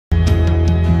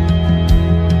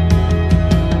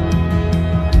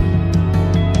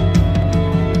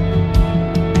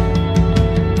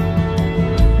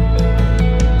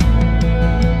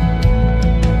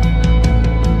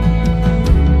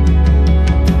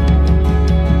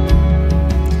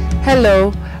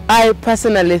Hello. I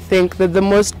personally think that the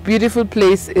most beautiful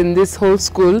place in this whole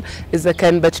school is the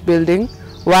Canbach building.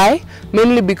 Why?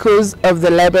 Mainly because of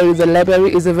the library. The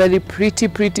library is a very pretty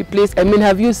place. I mean,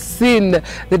 have you seen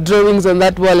the drawings on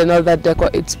that wall and all that decor?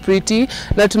 It's pretty.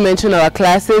 Not to mention our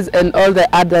classes and all the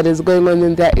art that is going on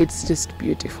in there. It's just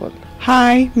beautiful.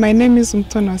 Hi, my name is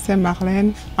Mtonose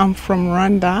Marlene. I'm from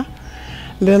Rwanda.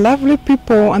 The lovely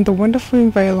people and the wonderful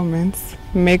environments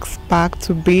makes PAC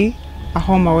to be a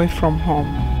home away from home.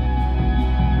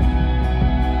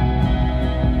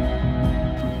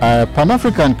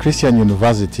 Pan-African Christian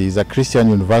University is a Christian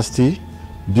university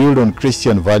built on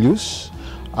Christian values,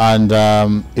 and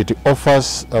it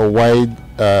offers a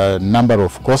wide number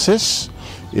of courses.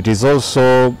 It is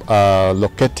also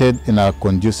located in a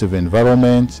conducive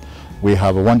environment. We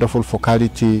have a wonderful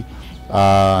faculty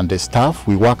and the staff.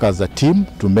 We work as a team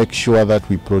to make sure that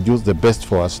we produce the best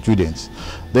for our students.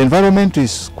 The environment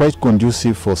is quite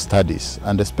conducive for studies,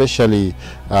 and especially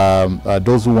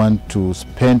those who want to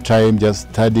spend time just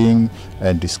studying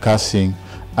and discussing.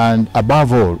 And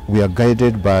above all, we are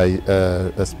guided by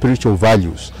spiritual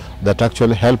values that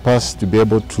actually help us to be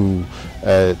able to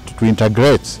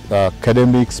integrate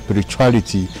academic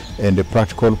spirituality and the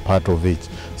practical part of it.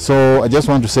 So I just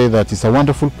want to say that it's a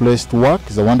wonderful place to work.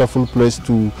 It's a wonderful place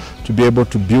to be able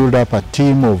to build up a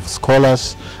team of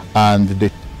scholars and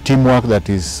the teamwork that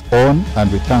is on,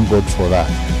 and we thank God for that.